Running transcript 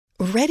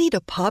Ready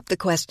to pop the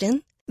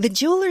question? The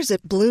jewelers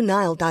at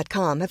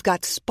BlueNile.com have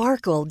got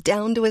sparkle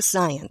down to a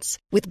science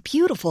with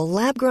beautiful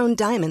lab-grown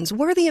diamonds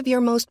worthy of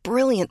your most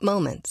brilliant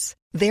moments.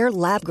 Their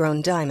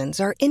lab-grown diamonds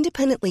are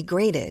independently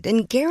graded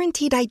and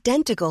guaranteed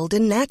identical to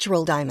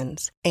natural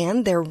diamonds,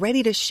 and they're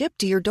ready to ship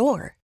to your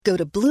door. Go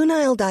to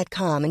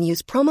BlueNile.com and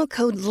use promo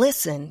code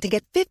LISTEN to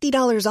get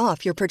 $50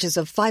 off your purchase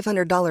of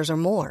 $500 or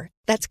more.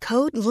 That's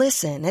code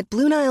LISTEN at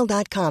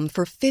BlueNile.com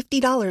for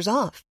 $50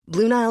 off.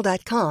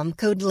 BlueNile.com,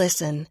 code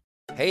LISTEN.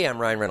 Hey, I'm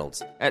Ryan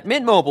Reynolds. At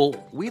Mint Mobile,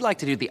 we like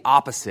to do the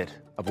opposite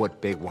of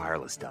what Big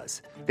Wireless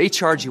does. They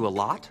charge you a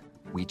lot,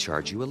 we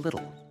charge you a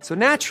little. So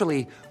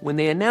naturally, when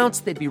they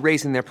announced they'd be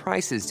raising their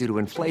prices due to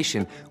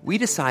inflation, we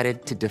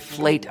decided to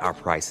deflate our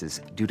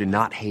prices due to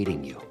not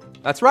hating you.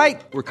 That's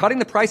right. We're cutting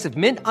the price of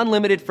Mint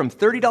Unlimited from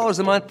 $30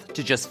 a month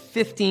to just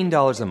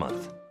 $15 a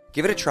month.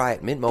 Give it a try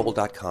at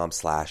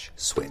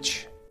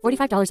mintmobile.com/switch.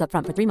 $45 up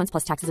front for 3 months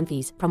plus taxes and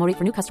fees. Promo rate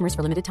for new customers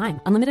for limited time.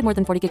 Unlimited more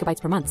than 40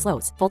 gigabytes per month.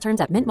 Slows full terms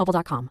at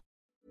mintmobile.com.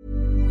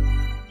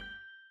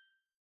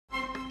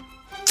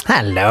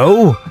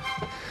 Hello.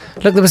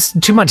 Look, there was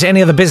too much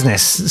any other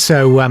business,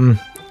 so,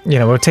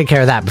 we'll take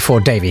care of that before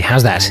Davey.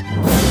 How's that?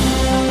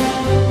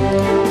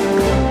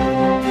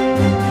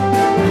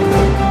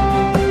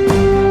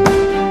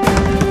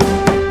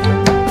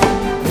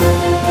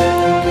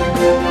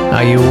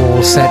 Are you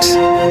all set?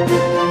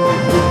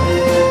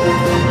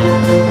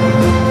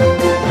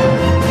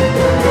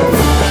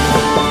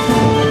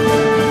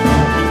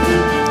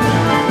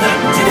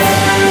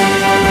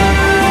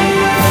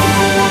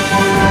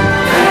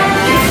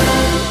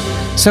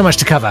 So much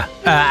to cover.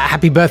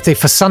 Happy birthday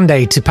for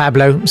Sunday to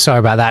Pablo. Sorry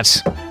about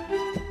that.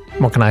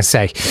 What can I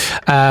say?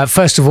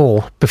 First of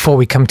all, before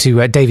we come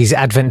to Davey's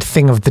Advent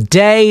thing of the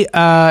day,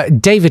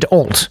 David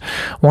Alt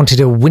wanted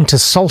a winter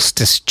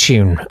solstice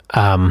tune.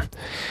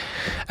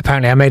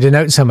 Apparently I made a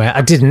note somewhere.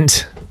 I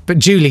didn't, but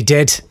Julie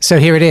did. So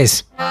here it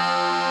is.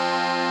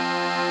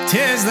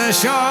 'Tis the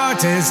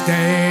shortest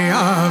day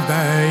of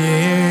the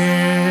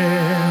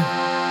year.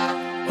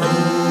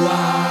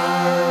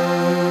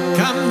 Oh,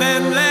 come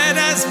then, let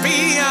us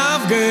be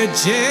of good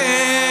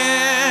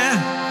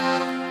cheer.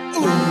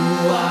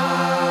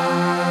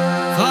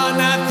 For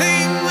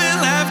nothing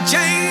will have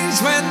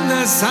changed when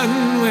the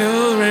sun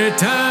will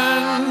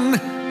return.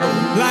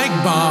 Like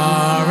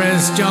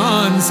Boris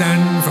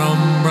Johnson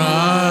from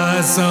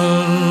Brussels.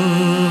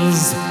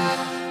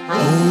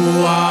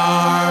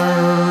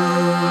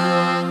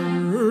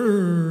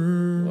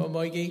 Oh,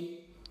 Mikey.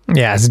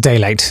 Yeah, it's a day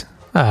late.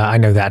 I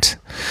know that.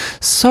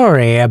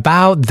 Sorry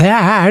about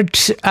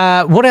that.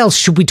 What else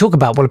should we talk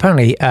about? Well,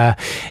 apparently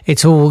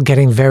it's all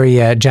getting very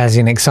jazzy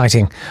and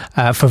exciting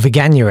for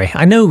Veganuary.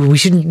 I know we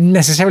shouldn't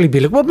necessarily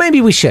be well,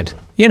 maybe we should.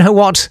 You know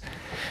what?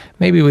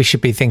 Maybe we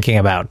should be thinking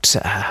about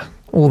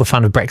all the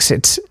fun of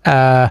Brexit.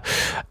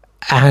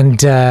 And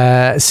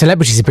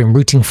celebrities have been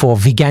rooting for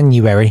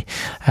Veganuary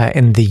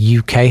in the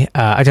UK.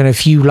 I don't know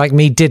if you, like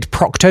me, did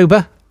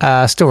Proctober.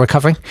 Still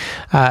recovering.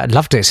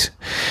 Loved it.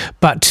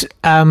 But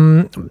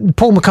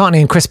Paul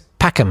McCartney and Chris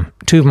Packham,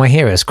 two of my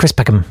heroes. Chris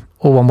Packham,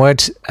 all one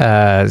word.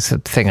 It's a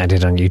thing I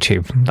did on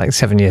YouTube like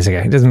 7 years ago.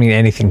 It doesn't mean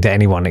anything to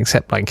anyone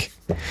except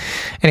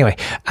Anyway,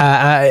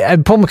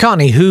 Paul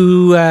McCartney,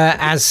 who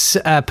as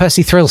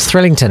Percy Thrills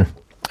Thrillington,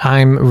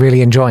 I'm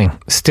really enjoying.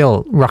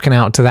 Still rocking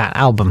out to that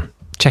album.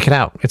 Check it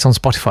out. It's on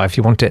Spotify if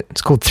you want it.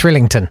 It's called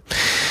Thrillington.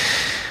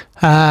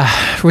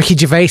 Ricky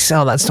Gervais.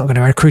 Oh, that's not going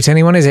to recruit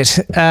anyone, is it?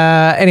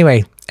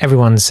 Anyway,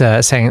 everyone's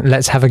saying,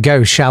 let's have a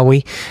go, shall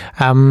we?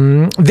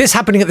 This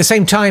happening at the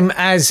same time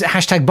as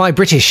hashtag Buy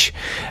British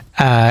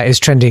is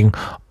trending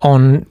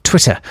on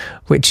Twitter,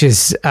 which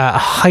is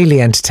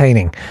highly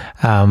entertaining.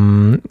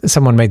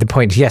 Someone made the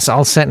point, yes,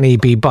 I'll certainly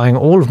be buying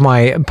all of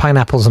my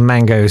pineapples and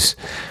mangoes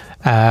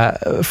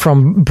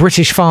from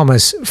British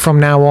farmers from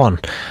now on.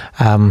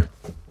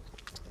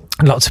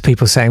 Lots of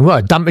people saying, well,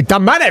 done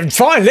man,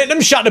 fine, let them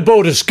shut the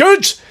borders,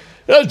 good.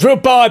 We'll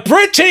buy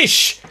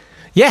British.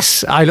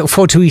 Yes, I look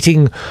forward to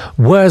eating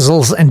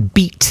wurzels and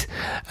beet.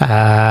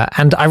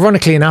 And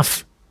ironically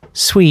enough,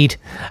 Swede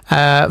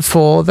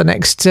for the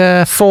next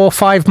 4 or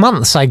 5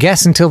 months, I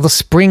guess, until the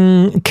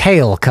spring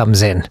kale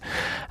comes in.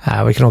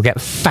 We can all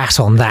get fat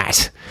on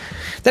that.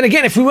 Then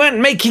again, if we weren't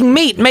making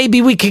meat,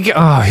 maybe we could...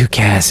 who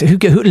cares?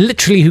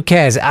 Literally, who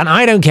cares? And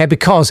I don't care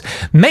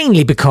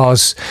mainly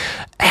because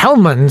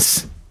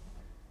Hellmann's,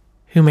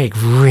 who make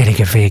really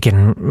good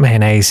vegan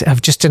mayonnaise,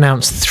 have just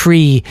announced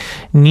 3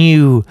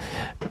 new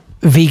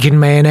vegan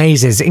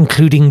mayonnaises,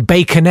 including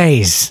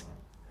baconaise.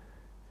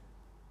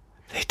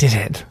 They did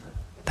it.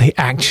 They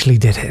actually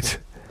did it.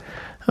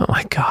 Oh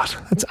my God,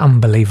 that's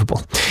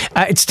unbelievable.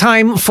 It's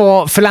time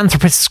for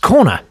Philanthropist's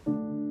Corner.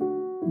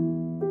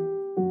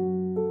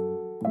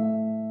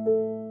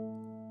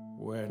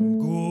 When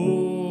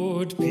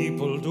good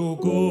people do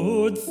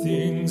good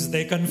things,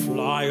 they can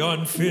fly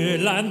on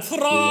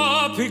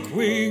philanthropic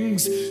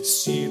wings.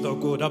 See the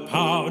good a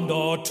pound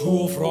or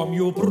 2 from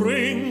you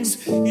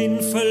brings in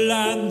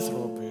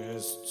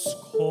Philanthropist's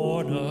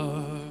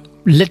Corner.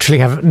 Literally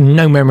have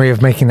no memory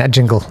of making that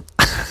jingle.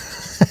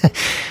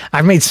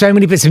 I've made so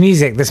many bits of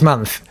music this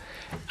month.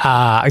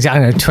 I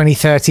don't know, 20,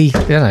 30, I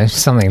don't know,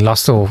 something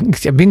lost all.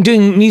 I've been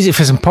doing music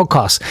for some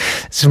podcasts,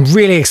 some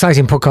really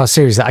exciting podcast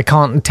series that I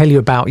can't tell you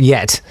about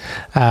yet,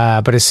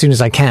 but as soon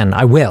as I can,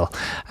 I will.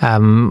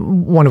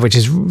 One of which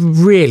is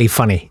really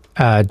funny.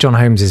 John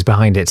Holmes is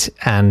behind it,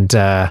 and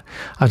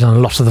I've done a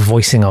lot of the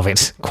voicing of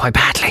it quite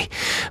badly,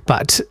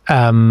 but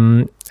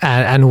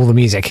and all the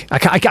music.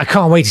 I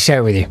can't wait to share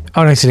it with you.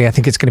 Honestly, I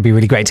think it's going to be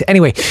really great.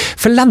 Anyway,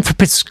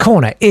 Philanthropist's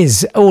Corner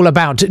is all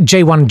about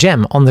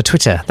J1Gem on the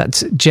Twitter.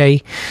 That's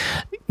J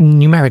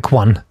numeric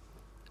 1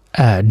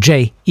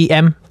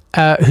 JEM.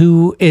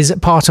 Who is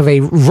part of a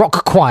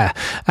rock choir.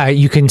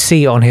 You can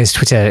see on his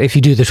Twitter, if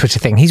you do the Twitter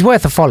thing. He's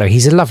worth a follow.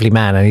 He's a lovely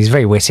man and he's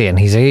very witty and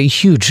he's a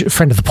huge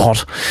friend of the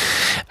pod.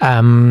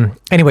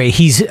 Anyway,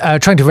 he's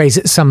trying to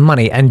raise some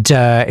money, and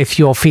if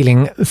you're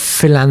feeling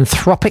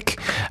philanthropic,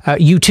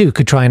 you too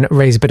could try and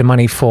raise a bit of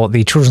money for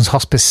the Children's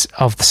Hospice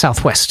of the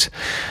Southwest.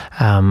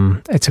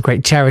 It's a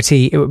great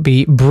charity. It would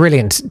be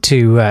brilliant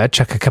to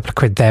chuck a couple of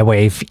quid their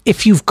way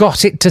if you've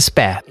got it to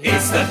spare.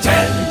 It's the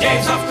 10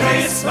 days of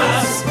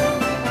Christmas.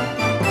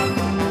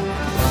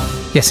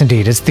 Yes,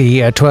 indeed. It's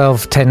the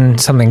 12, 10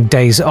 something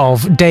days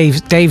of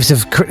Dave's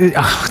of...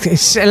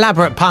 it's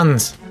elaborate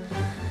puns.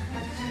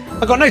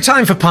 I've got no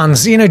time for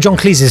puns. You know John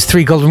Cleese's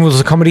 3 golden rules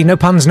of comedy. No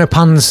puns, no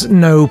puns,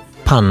 no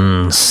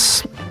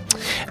puns.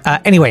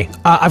 Anyway,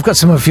 I've got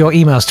some of your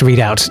emails to read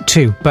out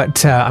too,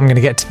 but I'm going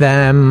to get to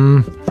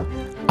them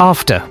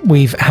after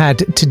we've had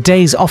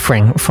today's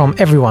offering from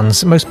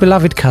everyone's most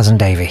beloved cousin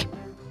Davey.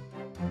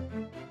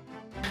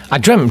 I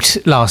dreamt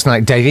last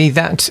night, Davey,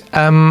 that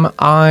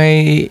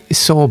I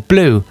saw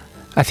Blue,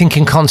 I think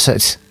in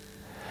concert.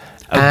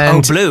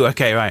 Oh, Blue.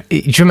 Okay, right. Do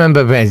you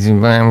remember?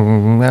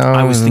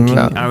 I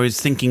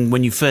was thinking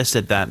when you first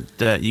said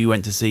that you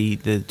went to see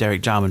the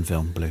Derek Jarman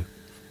film Blue.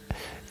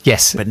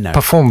 Yes, but no.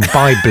 Performed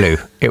by Blue.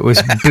 It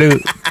was Blue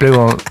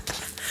on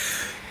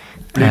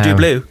Blue do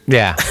Blue.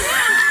 Yeah.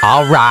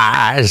 I'll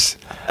rise.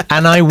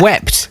 And I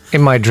wept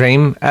in my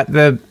dream at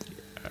the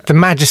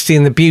majesty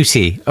and the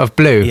beauty of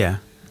Blue. Yeah.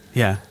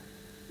 Yeah.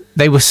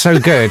 They were so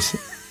good.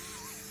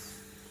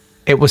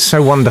 It was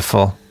so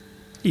wonderful.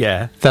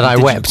 Yeah. That I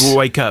wept. You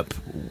wake up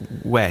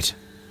wet.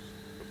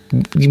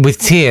 With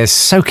tears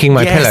soaking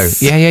my pillow.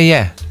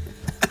 Yeah.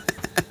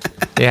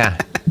 Yeah.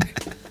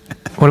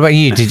 What about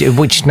you?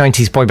 Which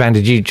 90s boy band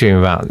did you dream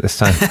about this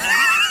time?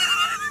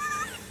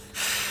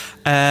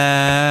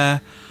 I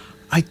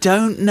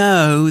don't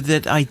know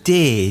that I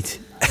did.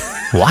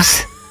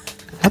 What?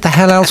 What the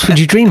hell else would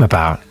you dream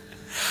about?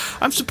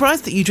 I'm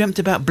surprised that you dreamt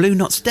about Blue,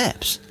 not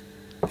Steps.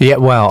 Yeah,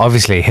 well,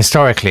 obviously,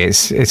 historically,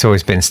 it's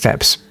always been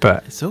Steps,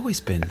 but it's always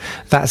been.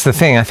 That's the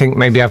thing. I think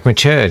maybe I've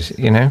matured.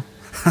 You know.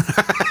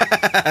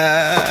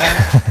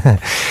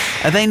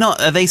 Are they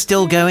not? Are they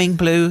still going,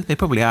 Blue? They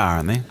probably are,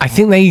 aren't they? I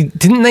think they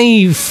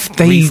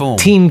Reform.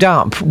 Teamed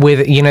up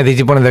with, you know, they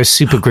did one of those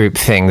supergroup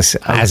things,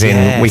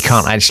 in we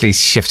can't actually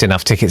shift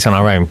enough tickets on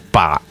our own,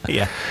 but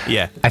yeah.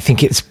 I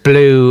think it's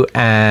Blue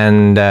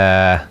and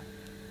I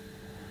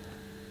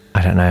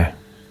don't know,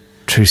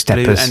 True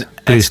Steppers,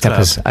 Blue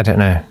Steppers. I don't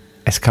know.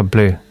 S Club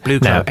Blue. Blue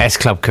Club. No, S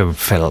Club could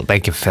fill. They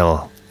could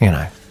fill. You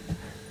know.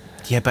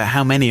 Yeah, but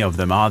how many of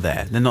them are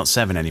there? They're not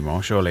 7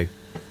 anymore, surely.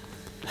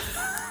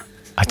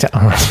 I don't.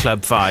 S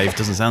Club 5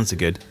 doesn't sound so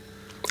good.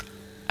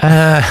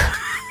 I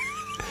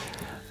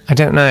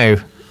don't know.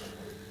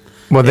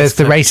 Well, there's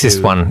the racist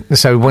 2. One.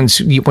 So once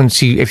you,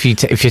 if you're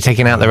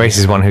taking out the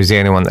racist one, who's the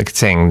only one that could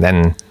sing,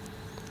 then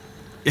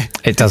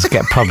it does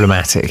get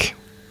problematic.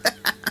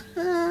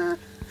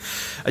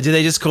 Do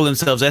they just call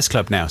themselves S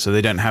Club now, so they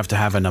don't have to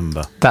have a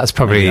number? That's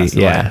probably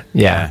yeah.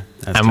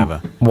 That's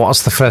clever.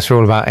 What's the first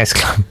rule about S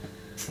Club?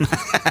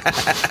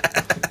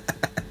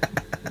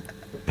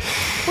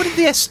 What did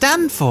the S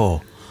stand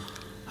for?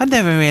 I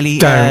never really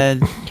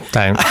don't.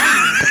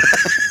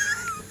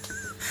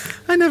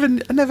 I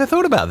never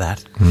thought about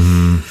that.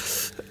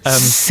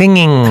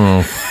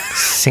 Singing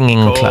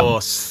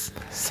club.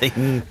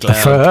 Singing club.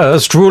 The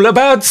first rule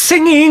about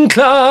singing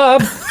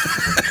club.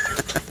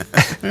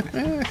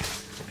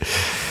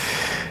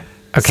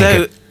 Okay. So,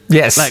 good.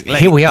 Yes.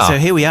 Here we are. So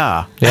here we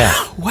are. Yeah.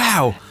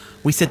 Wow.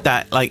 We said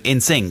that like in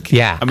sync.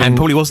 Yeah. I mean, it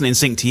probably wasn't in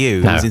sync to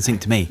you. No, it was in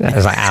sync to me. It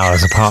was like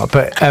hours apart.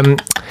 But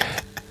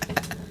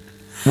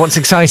what's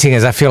exciting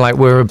is I feel like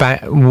we're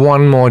about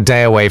one more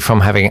day away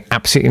from having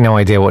absolutely no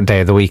idea what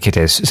day of the week it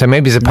is. So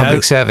maybe it's a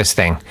public service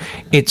thing.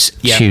 It's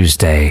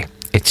Tuesday.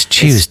 It's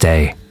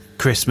Tuesday.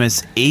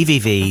 Christmas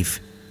Eve.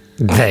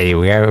 There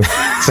you go.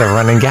 It's a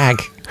running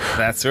gag.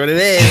 That's what it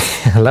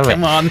is. I love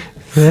Come on.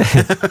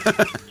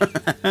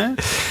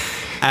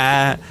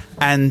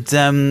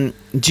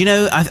 Do you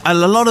know, a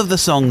lot of the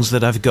songs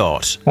that I've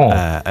got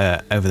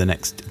over the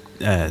next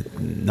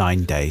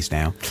 9 days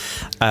now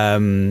are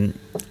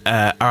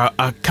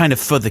kind of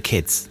for the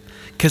kids,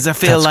 because I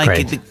feel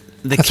like the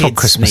that's kids what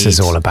Christmas is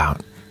all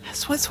about.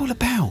 That's what it's all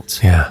about.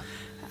 Yeah.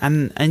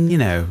 And you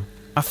know,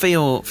 I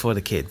feel for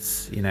the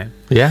kids, you know.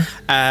 Yeah.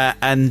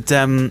 And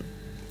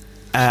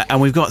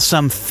we've got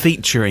some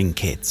featuring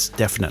kids,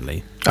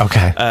 definitely.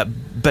 Okay.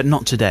 But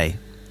not today.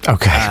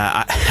 Okay.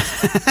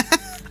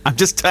 I'm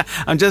just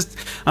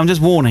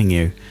warning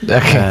you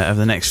of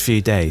the next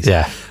few days.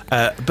 Yeah.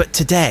 But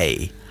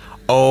today,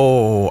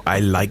 I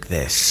like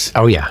this.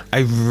 Oh, yeah. I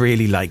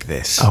really like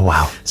this. Oh,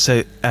 wow.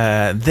 So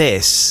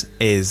this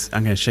is,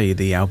 I'm going to show you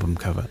the album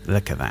cover.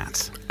 Look at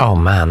that. Oh,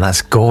 man,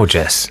 that's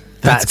gorgeous.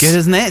 That's good,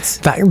 isn't it?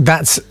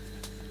 That's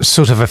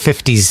sort of a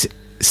 50s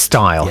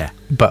style, Yeah.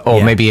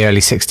 or maybe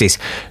early 60s.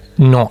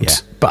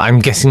 But I'm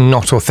guessing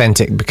not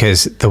authentic,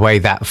 because the way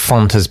that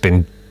font has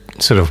been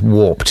sort of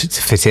warped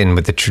to fit in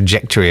with the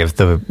trajectory of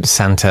the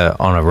Santa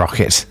on a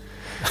rocket.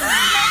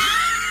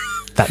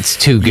 That's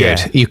too good.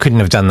 Yeah. You couldn't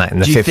have done that in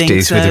the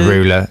 50s with a so?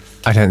 ruler.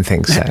 I don't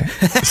think so.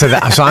 So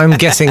I'm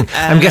guessing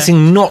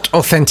not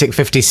authentic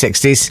 50s,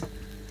 60s.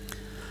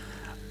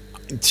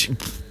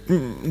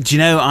 Do you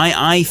know?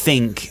 I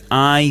think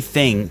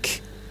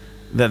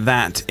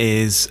that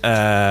is.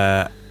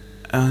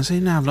 See,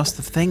 now I've lost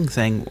the thing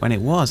saying when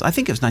it was. I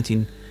think it was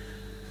 19.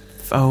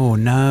 Oh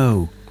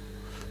no,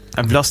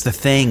 I've lost the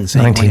thing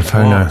saying when it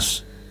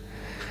was.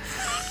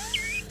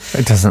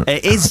 It doesn't.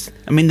 It is.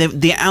 I mean,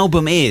 the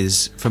album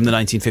is from the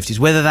 1950s.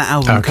 Whether that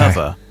album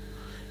cover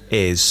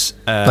is.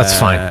 That's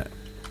fine.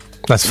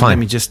 That's fine. Let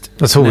me just.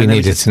 That's all we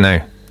needed to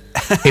know.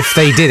 If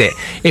they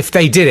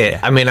did it,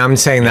 I mean, I'm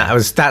saying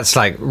that's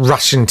like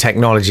Russian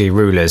technology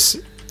rulers.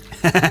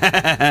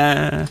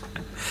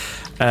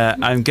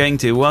 I'm going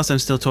to, whilst I'm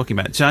still talking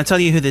about it, shall I tell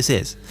you who this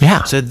is?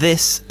 Yeah. So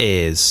this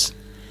is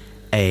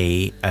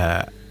a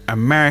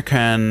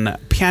American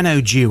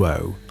piano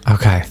duo.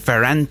 Okay.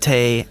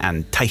 Ferrante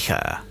and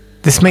Teicher.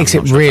 This makes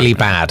it really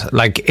bad.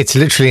 Like, it's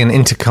literally an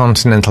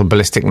intercontinental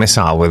ballistic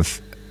missile with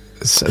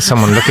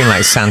someone looking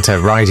like Santa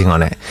riding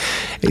on it.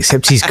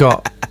 Except he's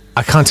got,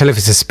 I can't tell if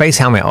it's a space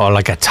helmet or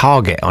like a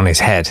target on his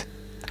head.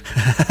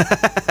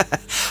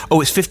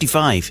 Oh, it's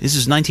 55. This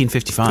is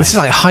 1955. This is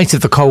like height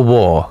of the Cold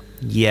War.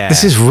 Yeah.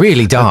 This is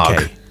really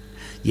dark. Okay.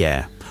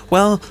 Yeah.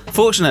 Well,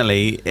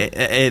 fortunately,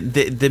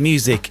 the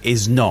music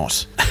is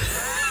not.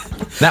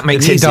 That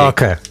makes it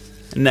darker.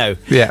 No.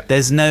 Yeah.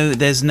 There's no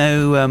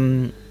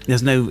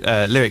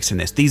lyrics in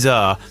this. These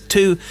are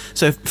two.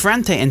 So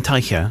Ferrante and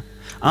Teicher,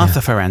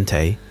 Arthur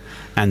Ferrante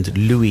and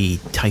Louis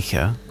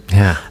Teicher.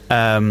 Yeah.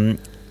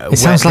 It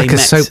sounds like a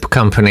soap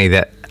company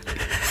that,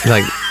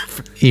 like,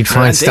 you'd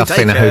find stuff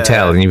in a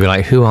hotel and you'd be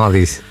like, who are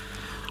these?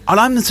 And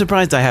I'm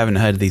surprised I haven't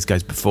heard of these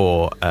guys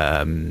before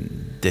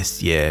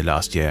last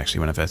year, actually,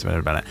 when I first heard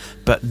about it.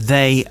 But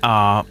they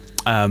are,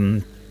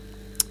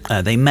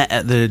 they met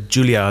at the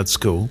Juilliard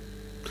School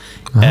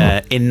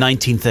in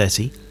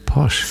 1930.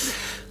 Posh.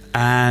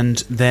 And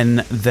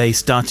then they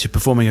started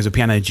performing as a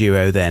piano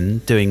duo then,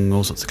 doing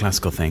all sorts of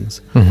classical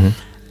things. Mm-hmm.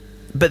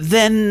 But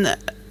then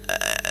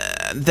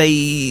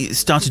they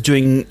started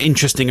doing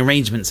interesting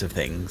arrangements of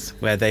things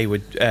where they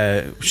would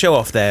show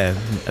off their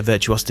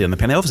virtuosity on the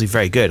piano. They're obviously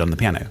very good on the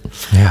piano.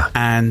 Yeah.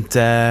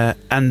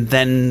 And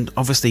then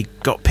obviously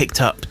got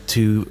picked up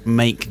to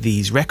make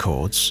these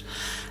records,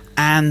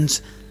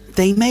 and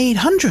they made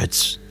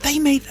hundreds. They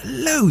made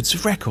loads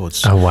of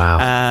records. Oh,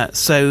 wow.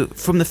 So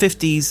from the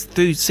 50s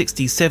through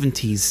 60s,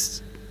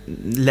 70s,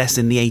 less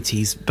in the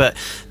 80s, but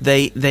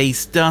they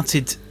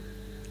started,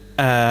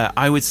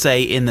 I would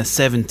say, in the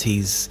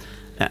 70s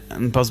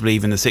and possibly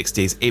even the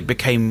 60s, it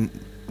became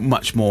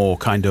much more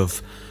kind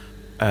of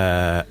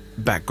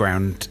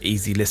background,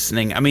 easy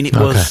listening. I mean, it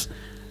was...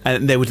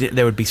 there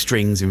would be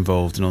strings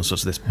involved and all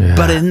sorts of this. Yeah.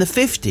 But in the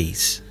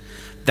 50s,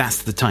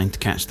 that's the time to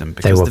catch them,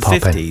 because they were the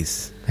popping.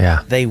 50s,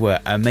 they were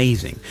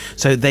amazing.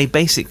 So they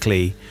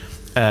basically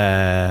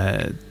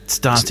started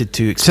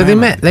to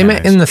experiment. So they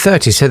met in the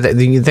 30s, so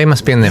they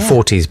must be in their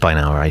 40s by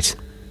now, right?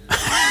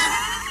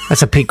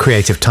 That's a peak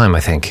creative time, I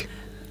think.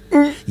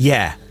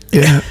 Yeah.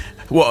 Yeah.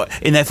 What,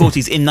 in their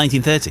 40s in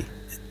 1930?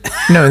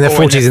 No, in their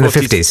 40s in the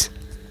 50s.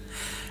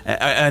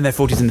 In their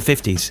 40s in the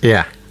 50s.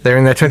 Yeah, they're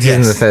in their 20s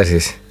and the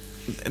 30s.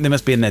 They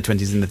must be in their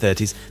 20s and the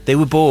 30s. They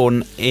were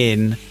born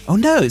in... Oh,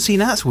 no, see,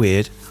 now that's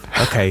weird.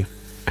 Okay.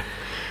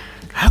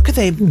 How could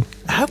they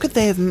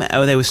have met...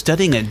 Oh, they were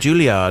studying at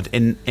Juilliard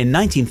in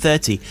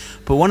 1930,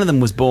 but one of them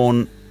was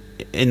born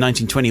in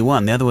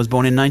 1921. The other was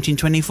born in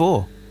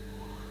 1924.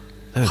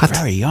 They were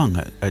very young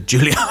at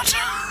Juilliard.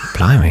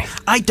 Blimey.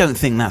 I don't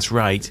think that's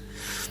right.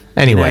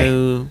 Anyway,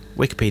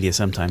 Wikipedia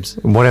sometimes.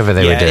 Whatever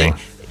they were doing,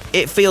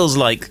 it feels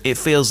like the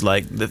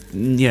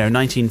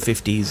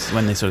 1950s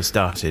when they sort of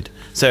started.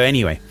 So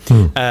anyway,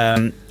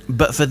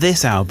 but for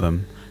this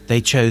album,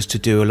 they chose to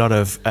do a lot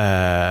of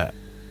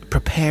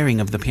preparing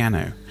of the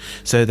piano.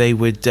 So they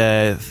would.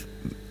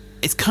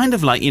 It's kind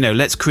of like,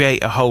 let's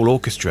create a whole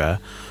orchestra,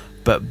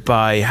 but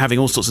by having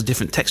all sorts of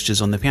different textures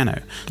on the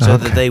piano. So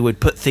that they would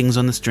put things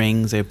on the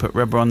strings, they would put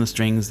rubber on the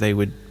strings, they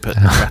would put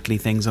rattly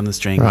things on the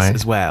strings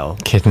as well.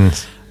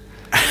 Kittens.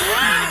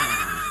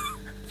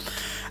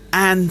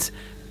 And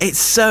it's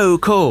so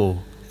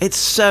cool. It's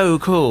so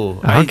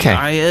cool. Okay.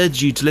 I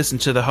urge you to listen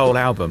to the whole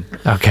album.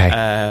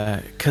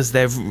 Okay. Because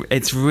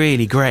it's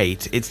really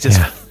great. It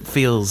just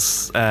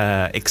feels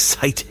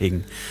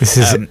exciting. This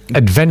is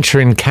Adventure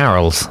in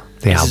Carols,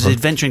 the album. This is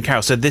Adventure in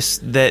Carols. So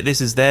this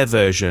is their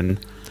version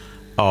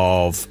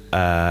of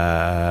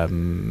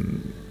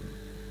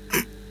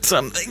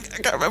something. I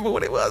can't remember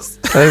what it was.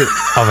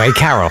 Of a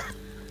carol.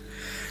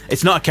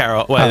 It's not a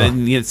carol. Well,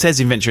 it says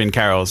in Venture in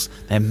Carols,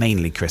 they're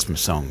mainly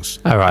Christmas songs.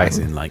 All right. As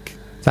in, like,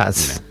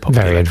 That's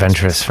popular very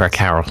adventurous for a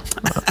carol.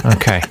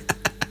 Okay.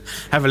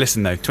 Have a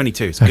listen, though.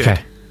 22. It's good.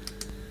 Okay.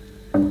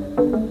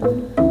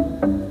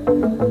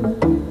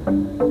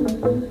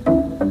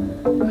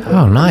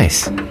 Oh,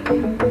 nice.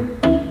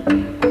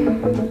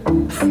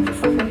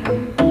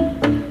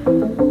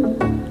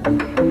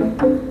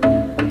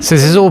 So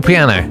this is all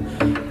piano?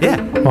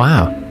 Yeah.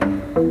 Wow.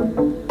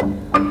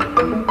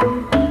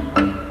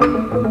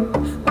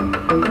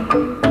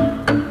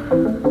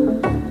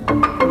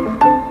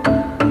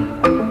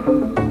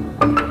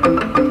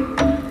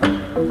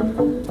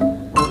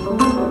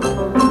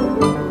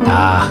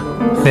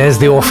 There's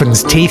the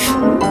orphan's teeth.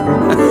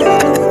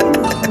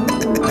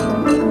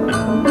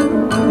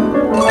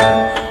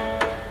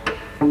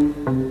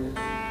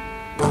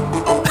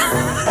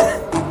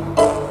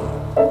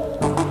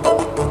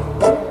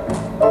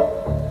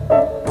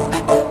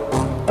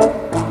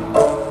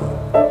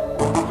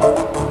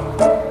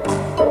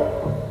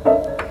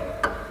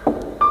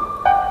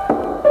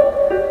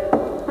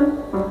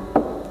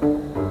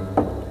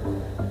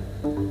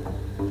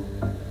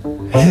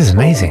 This is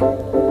amazing.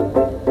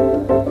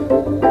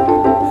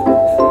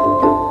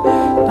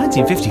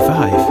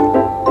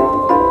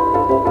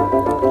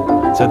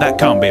 1955. So that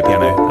can't be a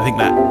piano. I think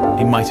that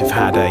he might have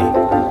had a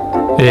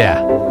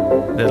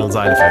little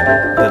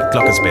xylophone, little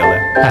glockenspiel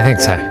there. I think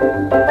so.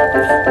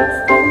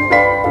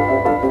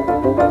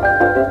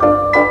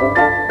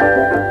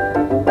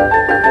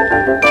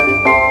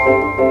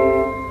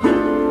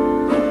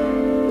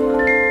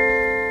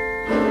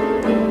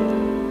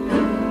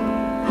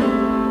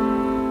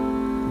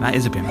 That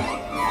is a piano.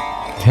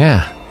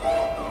 Yeah.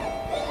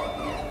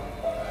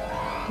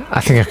 I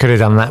think I could have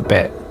done that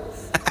bit.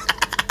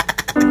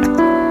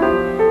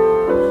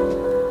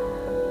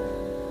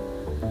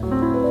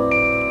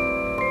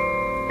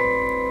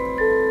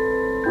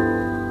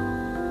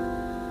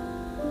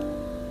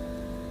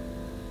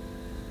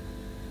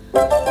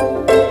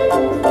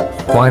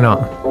 Why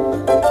not?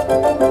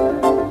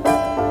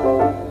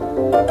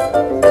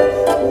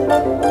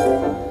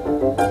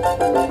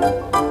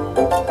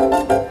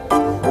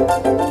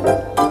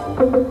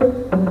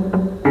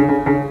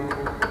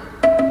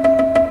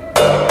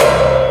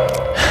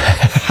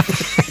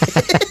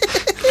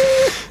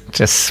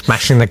 Just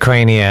smashing the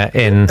crania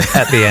in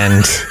at the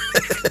end.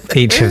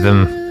 Each of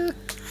them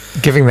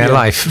giving their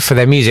life for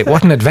their music.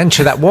 What an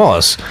adventure that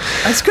was.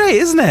 That's great,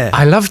 isn't it?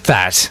 I loved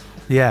that.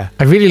 Yeah.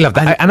 I really love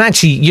that. And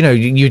actually, you know,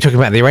 you were talking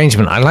about the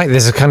arrangement. I like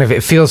there's a kind of,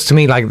 it feels to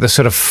me like the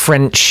sort of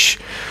French,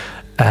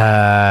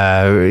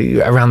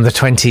 around the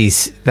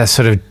 20s, that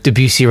sort of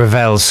Debussy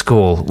Ravel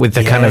school with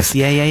the kind of...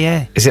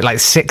 Yeah. Is it like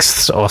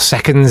sixths or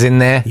seconds in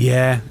there?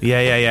 Yeah.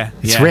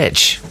 It's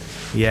rich.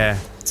 Yeah.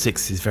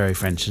 Sixth is very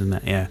French, isn't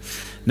it? Yeah.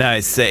 No,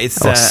 it's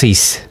Or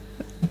six.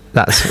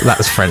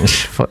 That's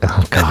French.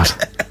 Oh, God.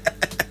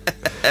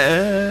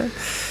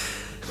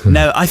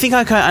 No, I think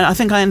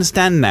I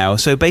understand now.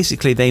 So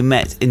basically, they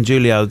met in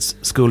Juilliard's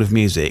School of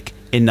Music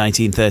in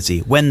 1930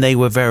 when they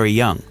were very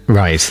young.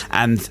 Right.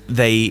 And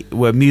they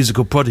were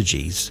musical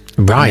prodigies.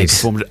 Right. They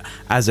performed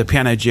as a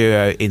piano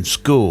duo in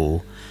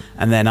school,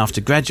 and then after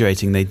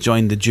graduating, they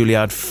joined the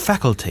Juilliard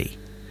faculty.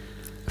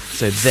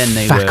 So then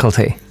they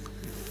faculty.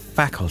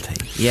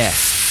 Yeah.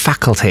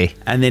 Faculty.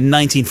 And in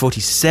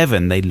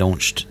 1947, they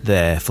launched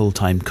their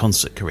full-time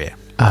concert career.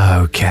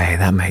 Okay,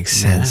 that makes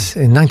sense.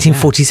 In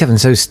 1947,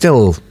 so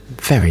still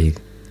very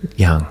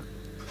young.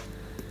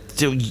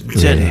 Certainly.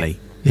 Really?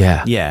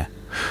 Yeah. Yeah.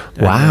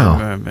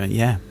 Wow.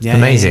 Yeah.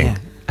 Amazing. Yeah.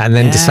 And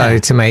then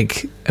decided to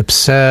make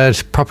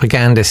absurd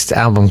propagandist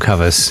album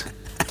covers.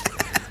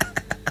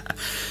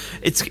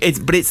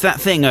 But it's that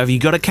thing of you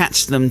got to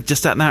catch them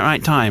just at that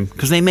right time,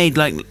 because they made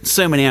like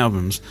so many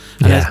albums,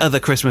 and there's other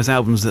Christmas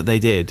albums that they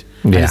did,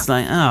 and it's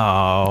like,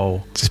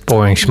 oh, just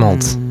boring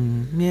schmaltz.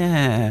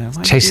 Yeah,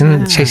 chasing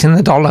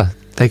the dollar.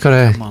 They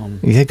gotta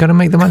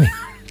make the money.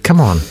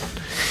 Come on.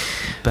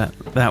 But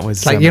that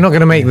was like you're not going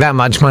to make that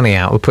much money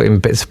out of putting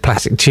bits of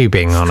plastic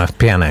tubing on a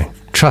piano.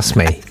 Trust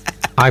me,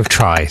 I've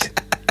tried.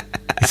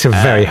 It's a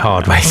very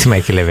hard way to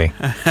make a living.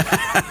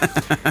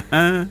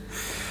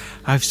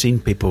 I've seen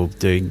people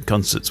doing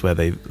concerts where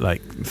they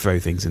like throw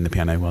things in the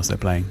piano whilst they're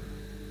playing.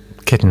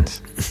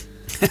 Kittens.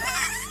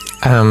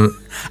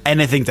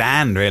 Anything to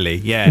hand, really.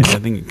 Yeah, I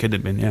think it could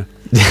have been. Yeah.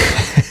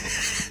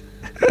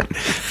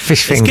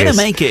 Fish fingers. It's going to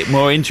make it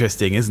more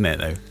interesting, isn't it?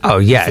 Though. Oh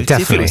yeah,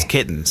 definitely. If it was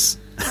kittens.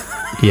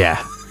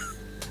 Yeah.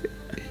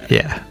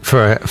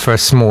 For a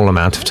small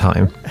amount of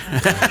time.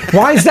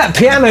 Why is that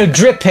piano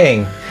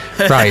dripping?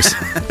 Right.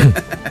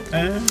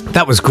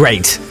 That was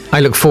great.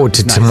 I look forward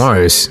to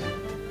tomorrow's.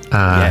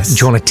 Yes.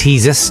 Do you want to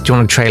tease us? Do you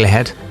want to trail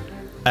ahead?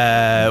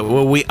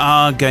 Well, we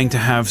are going to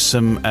have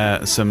some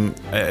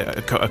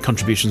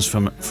contributions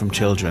from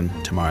children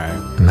tomorrow.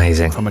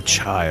 Amazing. From a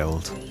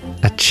child.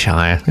 A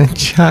child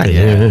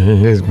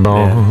is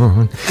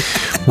born.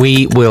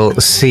 We will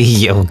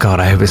see. Oh God,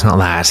 I hope it's not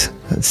that.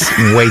 That's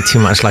way too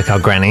much like our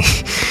granny.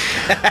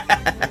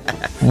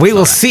 We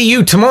will see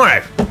you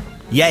tomorrow.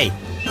 Yay.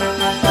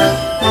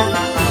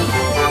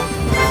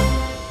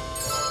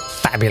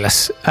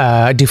 Fabulous.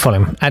 Do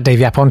follow him at Dave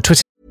Yap on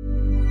Twitter.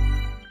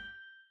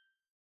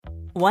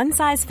 One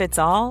size fits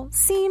all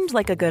seemed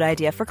like a good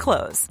idea for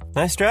clothes.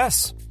 Nice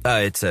dress.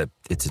 It's a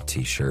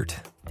t-shirt.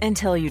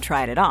 Until you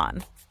tried it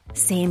on.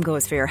 Same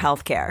goes for your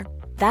healthcare.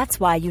 That's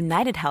why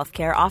United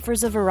Healthcare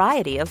offers a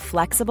variety of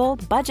flexible,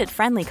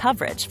 budget-friendly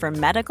coverage for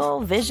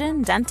medical,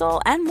 vision,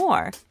 dental, and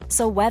more.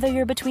 So whether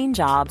you're between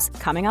jobs,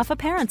 coming off a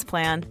parent's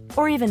plan,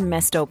 or even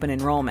missed open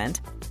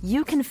enrollment,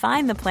 you can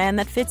find the plan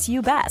that fits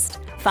you best.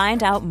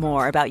 Find out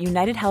more about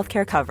United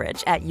Healthcare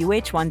coverage at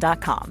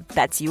uh1.com.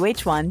 That's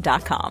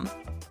uh1.com.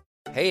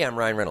 Hey, I'm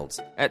Ryan Reynolds.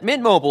 At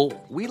Mint Mobile,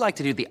 we like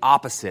to do the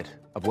opposite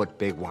of what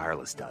Big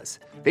Wireless does.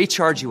 They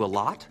charge you a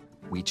lot,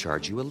 we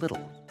charge you a little.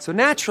 So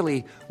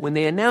naturally, when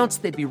they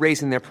announced they'd be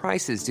raising their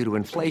prices due to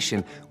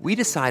inflation, we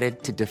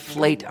decided to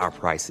deflate our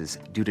prices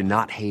due to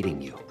not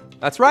hating you.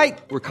 That's right.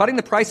 We're cutting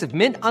the price of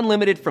Mint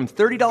Unlimited from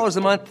 $30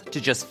 a month to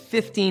just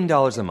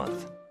 $15 a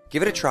month.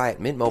 Give it a try at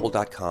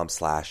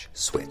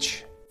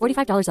mintmobile.com/switch.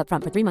 $45 up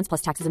front for 3 months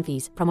plus taxes and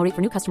fees. Promo rate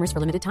for new customers for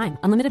limited time.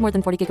 Unlimited more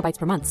than 40 gigabytes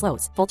per month.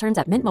 Slows full terms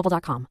at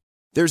mintmobile.com.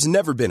 There's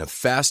never been a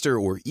faster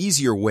or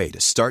easier way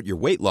to start your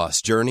weight loss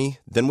journey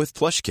than with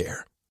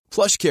PlushCare.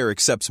 PlushCare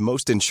accepts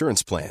most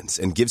insurance plans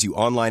and gives you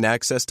online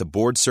access to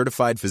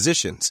board-certified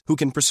physicians who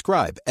can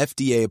prescribe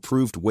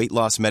FDA-approved weight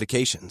loss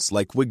medications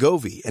like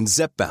Wegovy and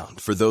Zepbound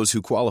for those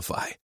who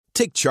qualify.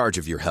 Take charge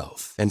of your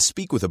health and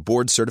speak with a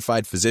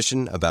board-certified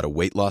physician about a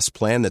weight loss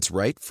plan that's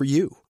right for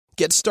you.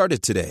 Get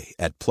started today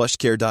at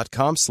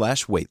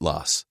plushcare.com/weight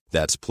loss.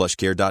 That's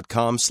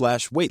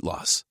plushcare.com/weight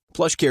loss.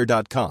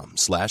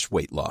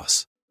 plushcare.com/weight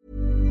loss.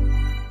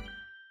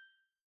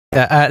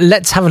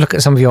 Let's have a look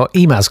at some of your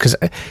emails, because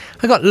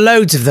I got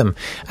loads of them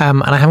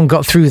and I haven't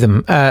got through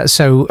them.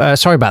 So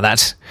sorry about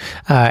that.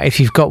 If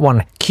you've got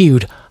one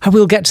queued, I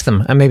will get to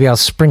them, and maybe I'll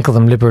sprinkle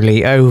them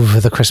liberally over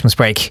the Christmas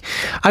break.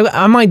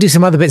 I might do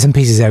some other bits and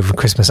pieces over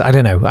Christmas. I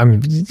don't know.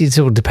 It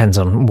all depends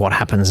on what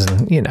happens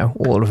and,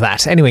 all of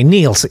that. Anyway,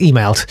 Neil's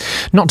emailed,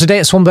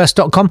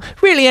 nottoday@swanburst.com.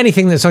 Really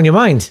anything that's on your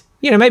mind.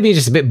 Maybe you're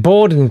just a bit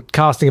bored and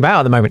casting about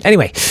at the moment.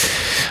 Anyway,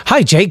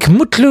 hi Jake,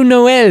 Mutlu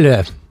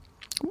Noel.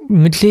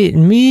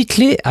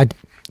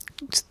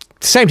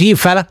 Same to you,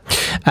 fella.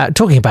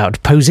 Talking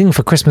about posing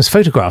for Christmas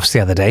photographs the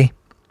other day.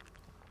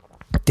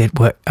 Did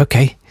work.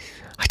 Okay.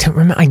 I don't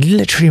remember. I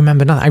literally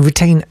remember nothing. I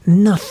retain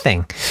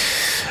nothing.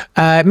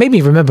 Made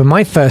me remember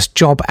my first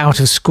job out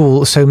of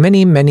school so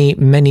many, many,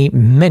 many,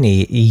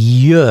 many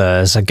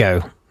years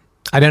ago.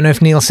 I don't know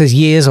if Neil says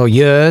years or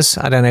years.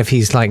 I don't know if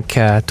he's like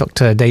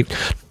Dr.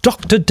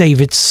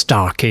 David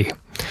Starkey.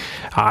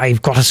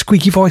 I've got a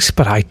squeaky voice,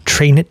 but I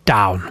train it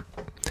down.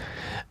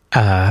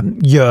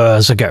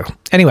 Years ago.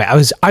 Anyway, I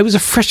was a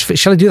fresh.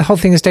 Shall I do the whole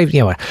thing as David?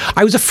 Yeah,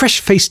 I was a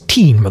fresh-faced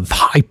teen with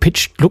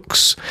high-pitched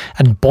looks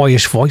and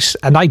boyish voice,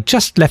 and I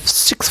just left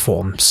sixth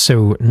form,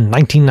 so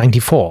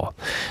 1994,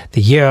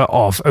 the year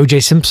of O.J.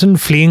 Simpson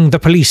fleeing the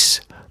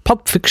police,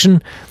 Pulp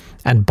Fiction,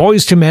 and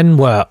Boys to Men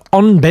were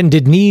on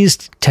bended knees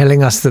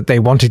telling us that they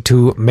wanted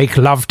to make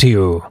love to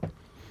you.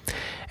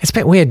 It's a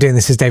bit weird doing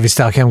this as David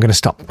Starkey. I'm going to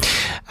stop.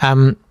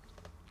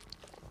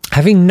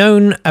 Having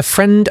known a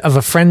friend of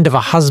a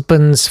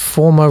husband's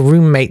former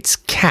roommate's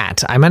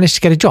cat, I managed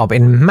to get a job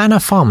in Manor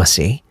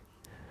Pharmacy,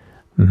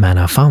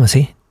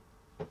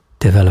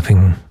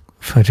 developing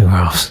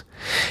photographs.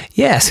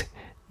 Yes,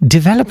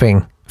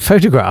 developing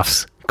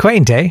photographs.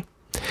 Quaint, eh?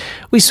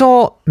 We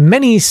saw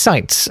many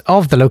sights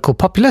of the local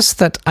populace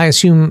that I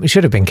assume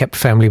should have been kept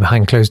firmly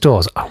behind closed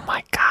doors. Oh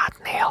my God,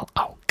 Neil.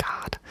 Oh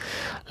God.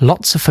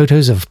 Lots of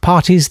photos of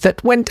parties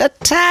that went a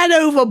tad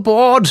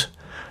overboard.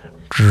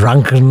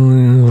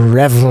 Drunken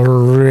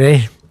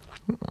revelry.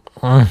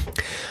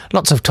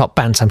 Lots of top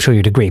bands, I'm sure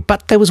you'd agree.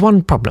 But there was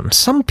one problem.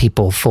 Some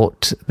people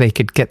thought they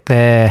could get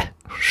their,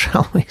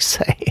 shall we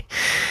say,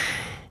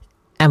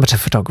 amateur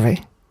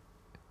photography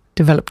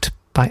developed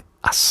by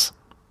us.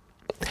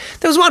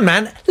 There was one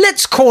man,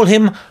 let's call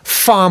him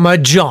Farmer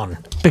John,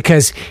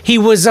 because he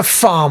was a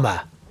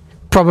farmer,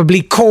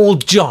 probably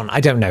called John, I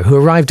don't know, who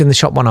arrived in the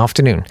shop one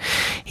afternoon.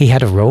 He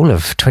had a roll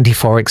of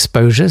 24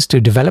 exposures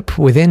to develop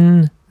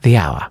within the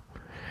hour.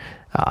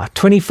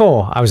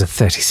 24. I was a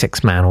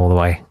 36 man all the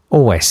way.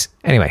 Always.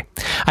 Anyway,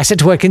 I set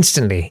to work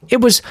instantly.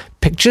 It was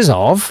pictures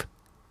of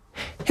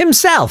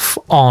himself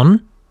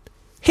on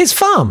his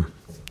farm.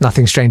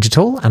 Nothing strange at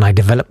all, and I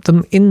developed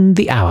them in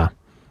the hour.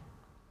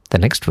 The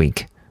next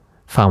week,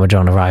 Farmer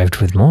John arrived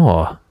with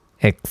more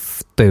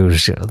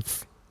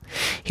exposures.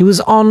 He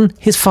was on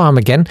his farm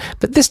again,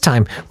 but this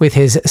time with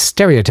his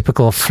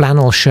stereotypical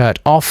flannel shirt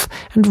off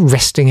and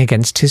resting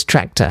against his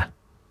tractor.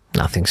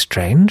 Nothing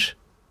strange.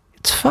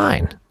 It's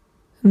fine.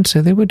 And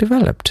so they were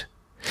developed.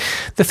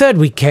 The third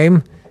week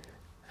came,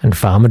 And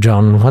Farmer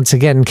John once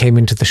again came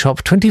into the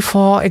shop.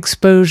 24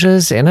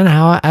 exposures in an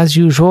hour, as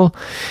usual.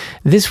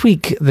 This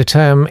week, the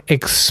term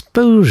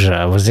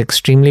exposure was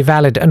extremely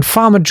valid, and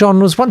Farmer John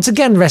was once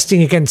again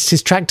resting against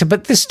his tractor,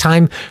 but this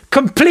time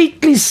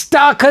completely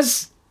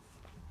starkers.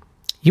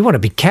 You want to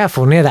be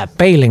careful near that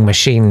baling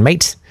machine,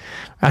 mate.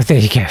 Oh, there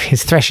you go.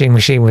 His threshing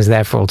machine was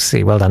there for all to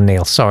see. Well done,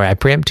 Neil. Sorry, I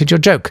preempted your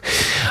joke.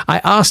 I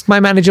asked my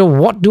manager,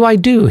 what do I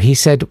do? He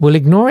said, we'll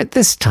ignore it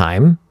this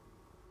time,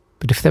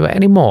 but if there were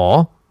any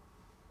more,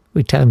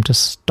 we'd tell him to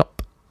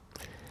stop.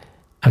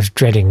 I was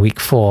dreading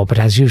week 4, but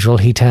as usual,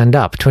 he turned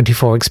up.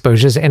 24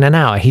 exposures in an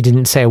hour. He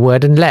didn't say a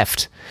word and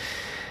left.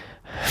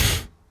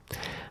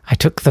 I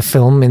took the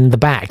film in the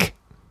back.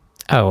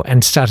 Oh,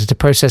 and started to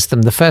process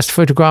them. The first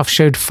photograph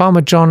showed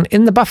Farmer John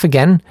in the buff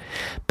again,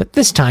 but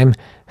this time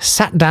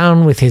sat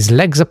down with his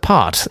legs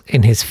apart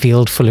in his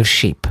field full of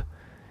sheep.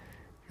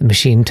 The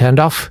machine turned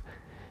off,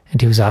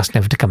 and he was asked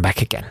never to come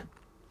back again.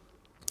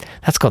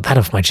 That's got that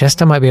off my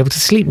chest. I might be able to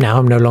sleep now.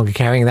 I'm no longer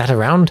carrying that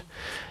around.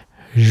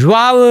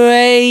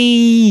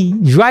 Joyeux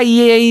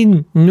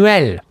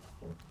Noël.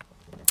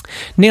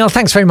 Neil,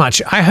 thanks very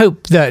much. I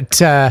hope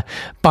that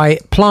by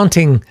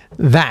planting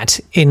that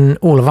in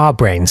all of our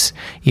brains,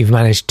 you've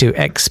managed to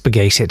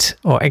expurgate it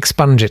or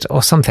expunge it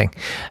or something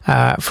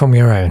from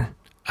your own.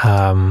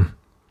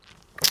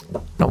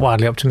 Not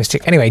wildly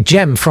optimistic. Anyway,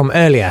 Jem from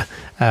earlier,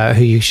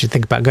 who you should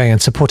think about going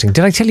and supporting.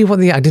 Did I tell you what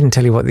I didn't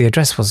tell you what the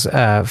address was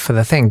for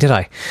the thing, did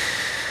I?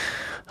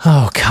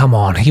 Oh, come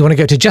on. You want to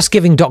go to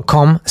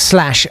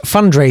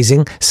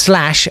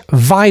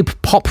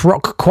justgiving.com/fundraising/Vibe Pop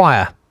Rock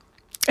Choir.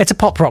 It's a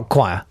pop rock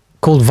choir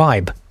called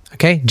Vibe.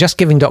 Okay?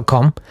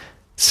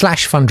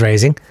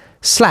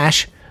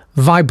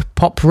 justgiving.com/fundraising/Vibe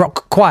Pop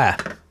Rock Choir.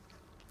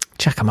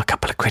 Chuck them a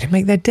couple of quid and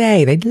make their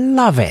day. They'd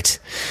love it.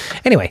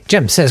 Anyway,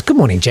 Jem says, good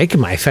morning, Jake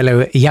and my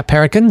fellow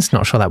Yapericans.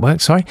 Not sure that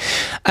worked, sorry.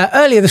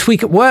 Earlier this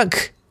week at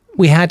work,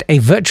 we had a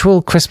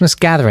virtual Christmas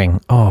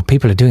gathering. Oh,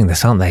 people are doing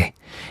this, aren't they?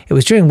 It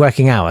was during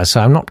working hours,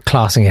 so I'm not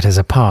classing it as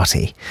a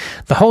party.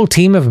 The whole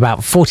team of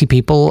about 40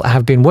 people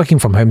have been working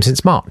from home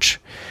since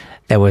March.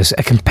 There was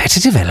a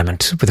competitive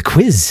element with a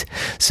quiz,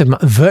 some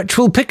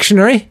virtual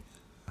Pictionary,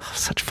 oh,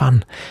 such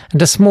fun,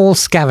 and a small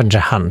scavenger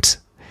hunt.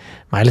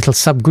 My little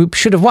subgroup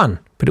should have won,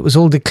 but it was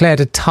all declared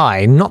a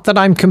tie. Not that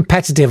I'm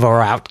competitive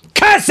or out.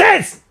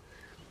 Curses!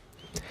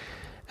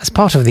 As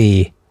part of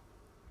the,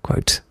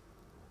 quote,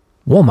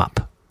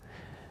 warm-up,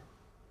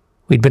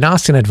 we'd been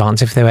asked in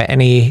advance if there were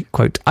any,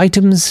 quote,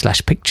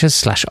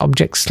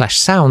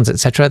 items/pictures/objects/sounds,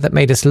 etc. that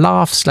made us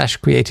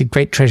laugh/created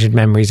great treasured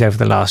memories over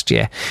the last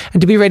year, and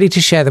to be ready to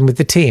share them with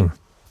the team.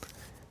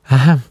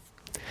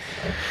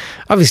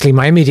 Obviously,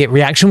 my immediate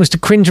reaction was to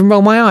cringe and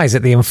roll my eyes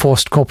at the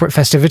enforced corporate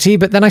festivity,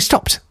 but then I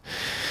stopped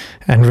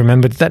and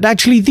remembered that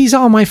actually these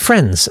are my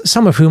friends,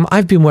 some of whom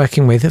I've been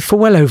working with for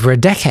well over a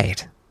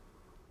decade.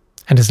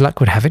 And as luck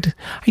would have it,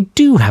 I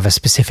do have a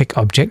specific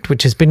object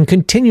which has been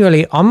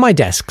continually on my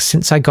desk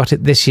since I got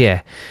it this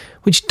year,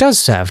 which does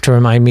serve to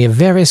remind me of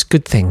various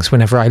good things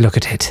whenever I look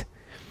at it.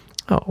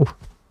 Oh,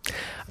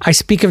 I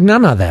speak of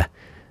none other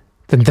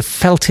than the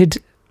felted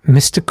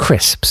Mr.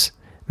 Crisps,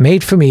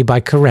 made for me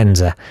by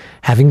Carenza,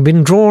 having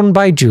been drawn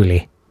by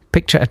Julie,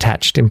 picture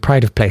attached in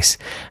pride of place,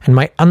 and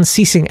my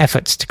unceasing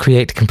efforts to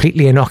create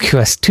completely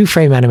innocuous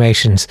 2-frame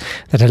animations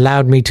that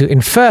allowed me to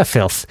infer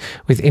filth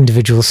with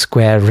individual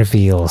square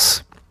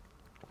reveals.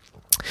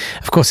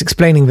 Of course,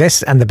 explaining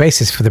this and the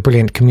basis for the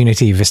brilliant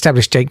community you've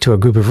established, Jake, to a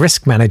group of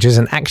risk managers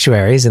and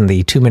actuaries in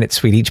the 2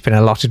 minutes we'd each been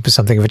allotted was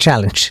something of a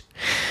challenge.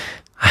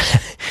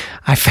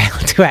 I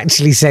failed to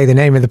actually say the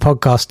name of the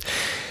podcast.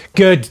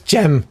 Good,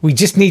 Jem. We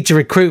just need to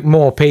recruit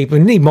more people.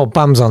 We need more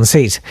bums on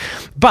seats.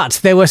 But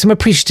there were some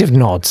appreciative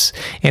nods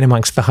in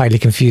amongst the highly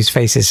confused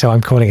faces, so I'm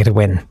calling it a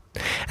win.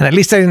 And at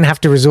least I didn't have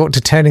to resort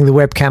to turning the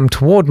webcam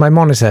toward my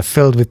monitor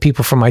filled with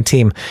people from my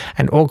team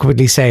and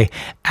awkwardly say,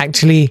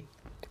 actually,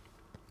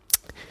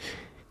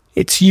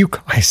 it's you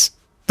guys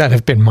that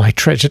have been my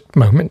treasured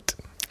moment,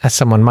 as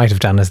someone might have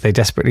done as they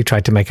desperately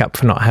tried to make up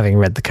for not having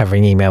read the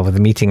covering email with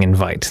a meeting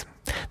invite.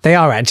 They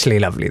are actually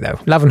lovely, though.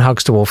 Love and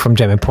hugs to all from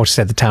Jem in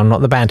Portishead, the town,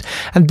 not the band.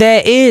 And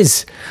there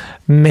is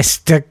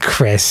Mr.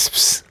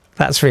 Crisps.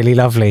 That's really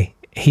lovely.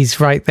 He's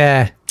right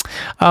there.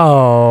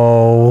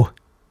 Oh,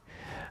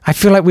 I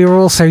feel like we were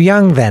all so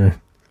young then.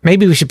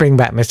 Maybe we should bring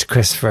back Mr.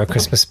 Crisps for a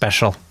Christmas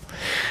special.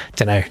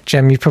 Don't know.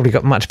 Jem, you've probably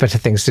got much better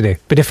things to do.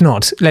 But if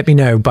not, let me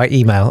know by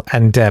email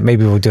and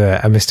maybe we'll do a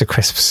Mr.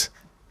 Crisps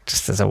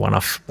just as a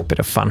one-off bit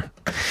of fun.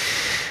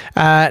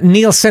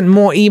 Neil sent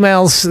more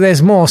emails.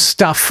 There's more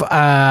stuff.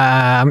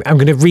 I'm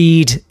going to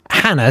read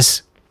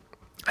Hannah's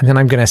and then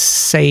I'm going to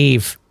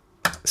save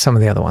some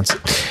of the other ones.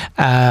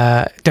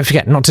 Don't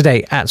forget, not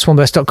today at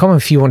swanburst.com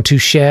if you want to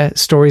share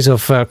stories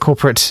of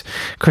corporate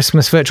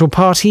Christmas virtual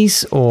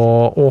parties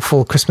or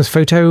awful Christmas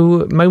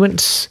photo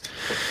moments.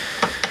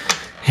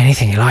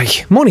 Anything you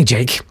like. Morning,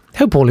 Jake.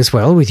 Hope all is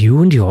well with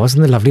you and yours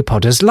and the lovely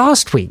podders.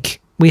 Last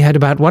week, we heard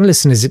about one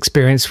listener's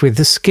experience with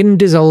the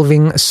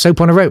skin-dissolving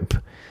soap on a rope.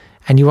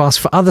 And you asked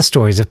for other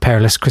stories of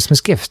perilous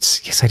Christmas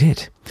gifts. Yes, I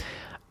did.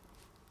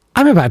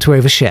 I'm about to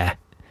overshare.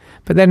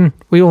 But then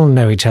we all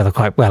know each other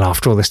quite well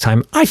after all this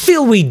time. I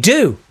feel we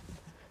do.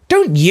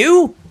 Don't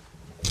you?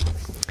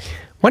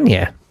 One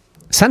year,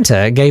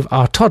 Santa gave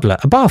our toddler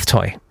a bath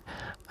toy.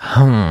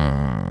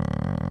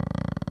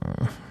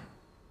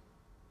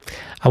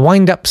 A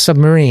wind-up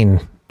submarine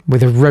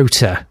with a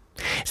rotor.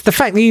 It's the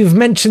fact that you've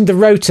mentioned the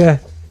rotor.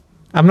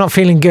 I'm not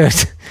feeling good.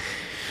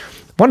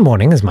 One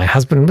morning, as my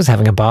husband was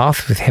having a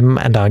bath with him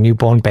and our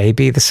newborn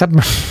baby, the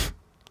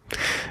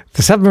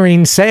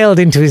submarine sailed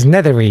into his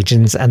nether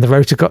regions and the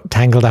rotor got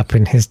tangled up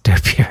in his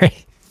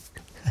topiary.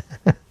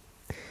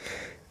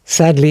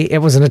 Sadly, it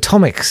was an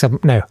atomic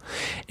No.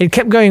 It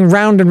kept going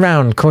round and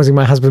round, causing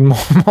my husband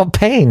more and more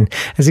pain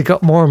as he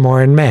got more and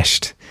more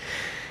enmeshed.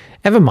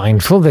 Ever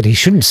mindful that he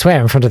shouldn't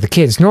swear in front of the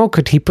kids, nor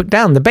could he put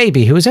down the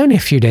baby, who was only a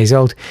few days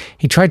old,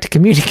 he tried to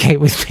communicate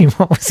with me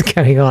what was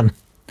going on.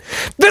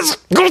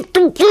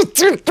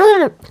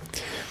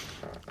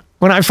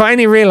 When I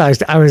finally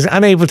realised I was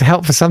unable to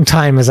help for some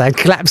time as I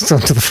collapsed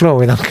onto the floor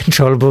with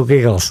uncontrollable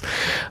giggles.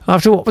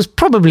 After what was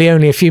probably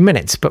only a few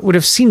minutes, but would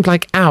have seemed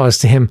like hours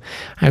to him,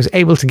 I was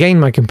able to gain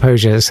my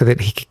composure so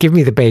that he could give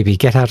me the baby,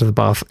 get out of the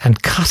bath,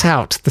 and cut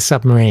out the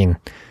submarine.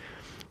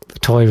 The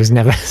toy was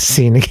never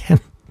seen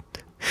again.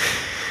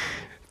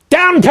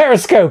 Down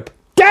Periscope!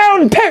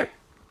 Down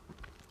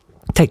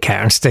Take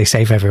care and stay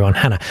safe, everyone.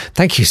 Hannah,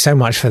 thank you so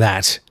much for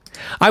that.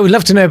 I would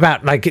love to know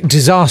about,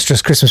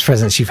 disastrous Christmas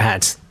presents you've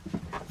had.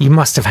 You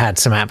must have had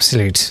some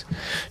absolute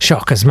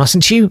shockers,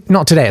 mustn't you?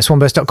 Not today at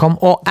swanburst.com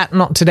or at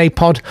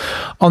nottodaypod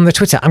on the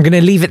Twitter. I'm going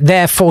to leave it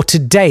there for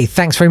today.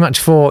 Thanks very much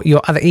for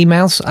your other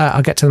emails.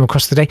 I'll get to them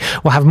across the day.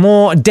 We'll have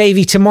more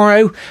Davey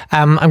tomorrow.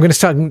 I'm going to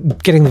start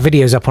getting the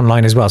videos up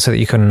online as well so that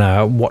you can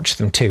watch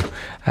them too,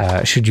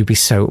 should you be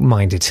so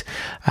minded.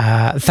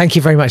 Thank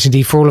you very much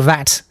indeed for all of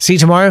that. See you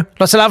tomorrow.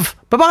 Lots of love.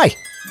 Bye-bye.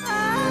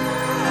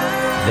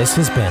 This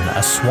has been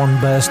a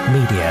Swanburst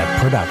Media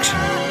production.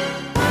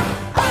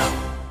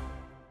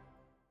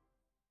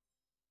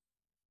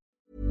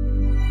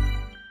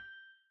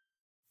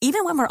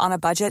 Even when we're on a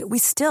budget, we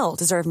still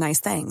deserve nice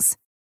things.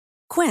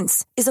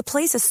 Quince is a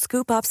place to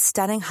scoop up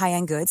stunning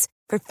high-end goods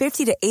for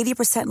 50 to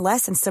 80%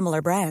 less than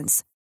similar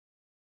brands.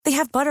 They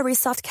have buttery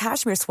soft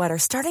cashmere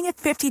sweaters starting at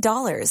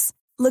 $50,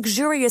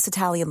 luxurious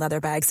Italian leather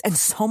bags, and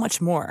so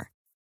much more.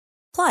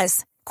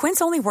 Plus,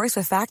 Quince only works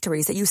with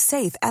factories that use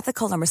safe,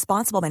 ethical, and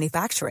responsible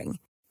manufacturing.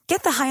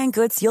 Get the high-end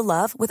goods you'll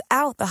love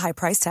without the high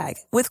price tag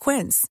with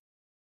Quince.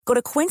 Go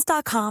to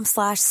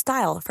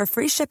quince.com/style for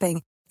free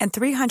shipping and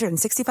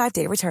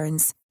 365-day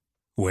returns.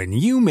 When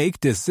you make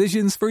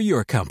decisions for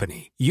your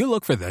company, you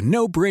look for the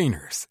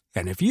no-brainers.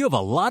 And if you have a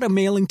lot of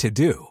mailing to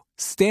do,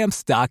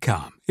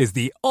 Stamps.com is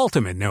the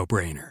ultimate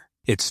no-brainer.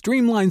 It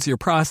streamlines your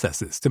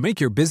processes to make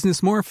your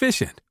business more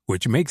efficient,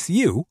 which makes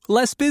you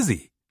less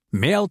busy.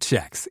 Mail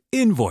checks,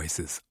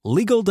 invoices,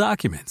 legal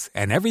documents,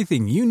 and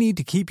everything you need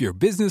to keep your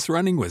business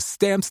running with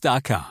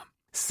Stamps.com.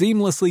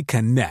 Seamlessly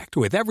connect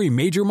with every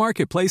major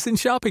marketplace and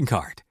shopping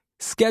cart.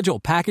 Schedule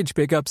package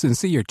pickups and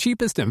see your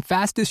cheapest and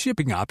fastest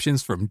shipping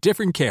options from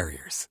different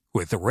carriers.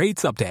 With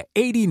rates up to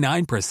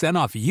 89%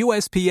 off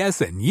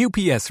USPS and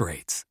UPS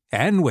rates.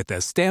 And with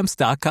the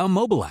Stamps.com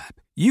mobile app,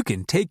 you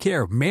can take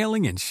care of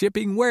mailing and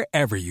shipping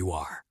wherever you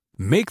are.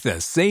 Make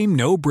the same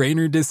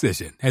no-brainer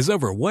decision as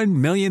over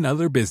 1 million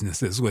other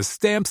businesses with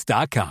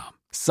Stamps.com.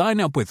 Sign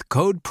up with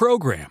code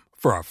PROGRAM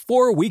for a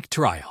 4-week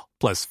trial,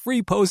 plus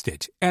free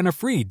postage and a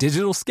free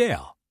digital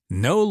scale.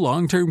 No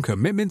long-term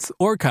commitments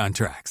or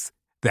contracts.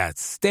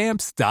 That's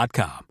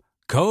Stamps.com.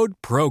 Code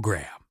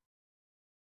PROGRAM.